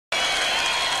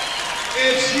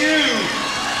It's you.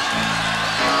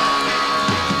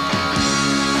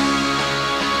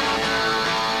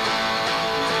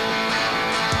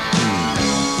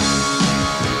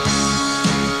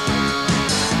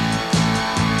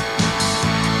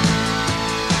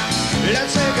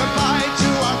 Let's say goodbye to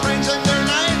our friends and their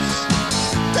nights.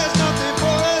 There's nothing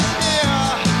for us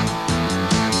here.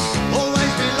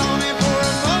 Always be longing for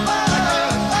a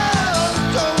moment.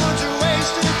 Don't want to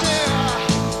waste a tear.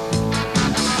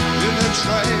 In the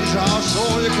strange how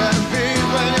soul you can be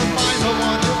when you find the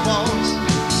one you want.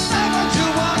 And what you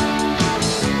want.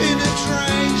 In the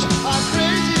strange how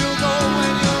crazy you go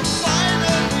when you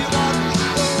finally want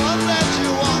the one that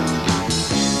you want.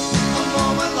 A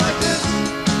moment like this.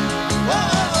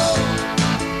 Whoa.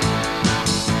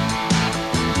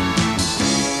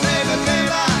 Baby,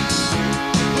 baby,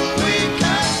 we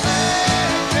can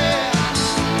make it.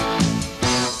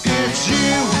 It's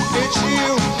you,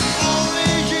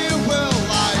 only you will.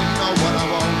 I know what I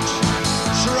want.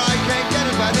 Sure, I can't get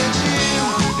it, but it's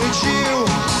you,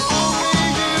 only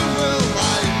you will.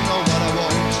 I know what I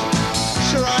want.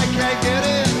 Sure, I can't get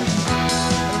it.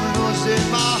 I'm losing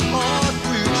my heart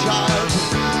for you, child.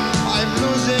 I'm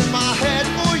losing my head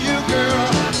for you, girl.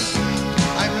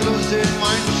 I'm losing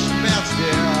my schmerz,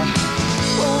 dear.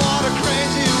 What a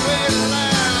crazy way to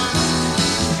land.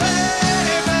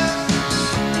 Baby,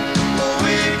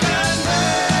 we can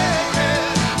make it.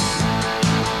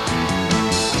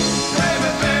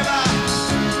 Baby, baby,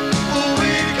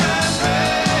 we can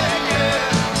make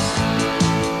it.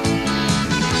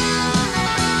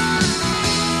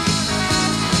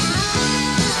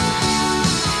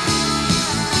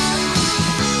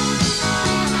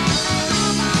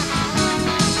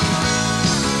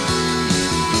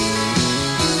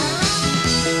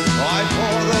 I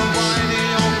pour the wine in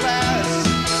your glass.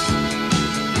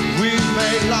 We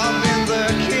made love in the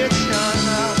kitchen.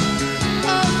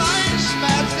 Oh, my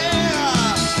schmerz,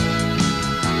 dear.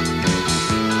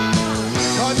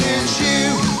 'Cause it's you,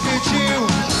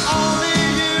 only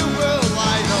you will.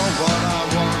 I know what I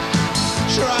want.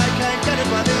 Sure, I can't get it,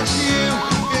 but it's you,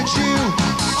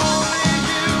 only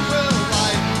you will.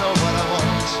 I know what I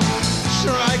want.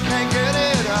 Sure, I can't get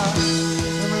it.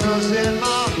 I'm losing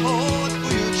my heart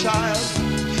for you, child.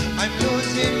 I'm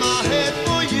losing my head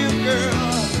for you,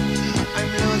 girl. I'm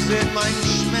losing my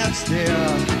schmerz, dear.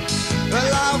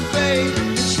 Well, our fate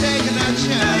is taking a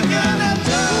chance. We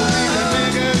can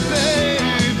make it,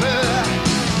 baby.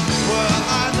 Well,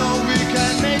 I know we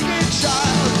can make it,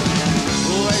 child.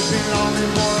 Always been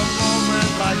longing for a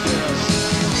moment like this.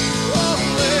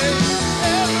 Only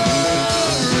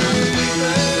every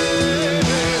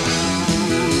day.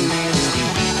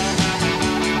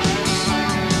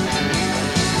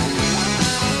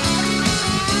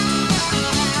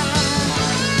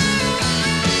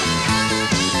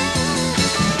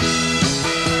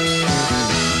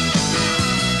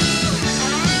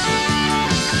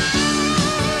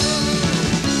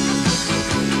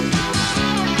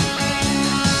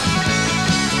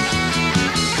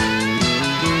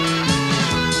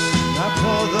 I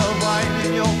pour the wine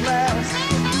in your glass.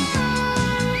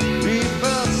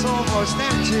 Refill's almost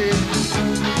empty.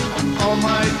 All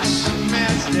my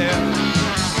schmerz there.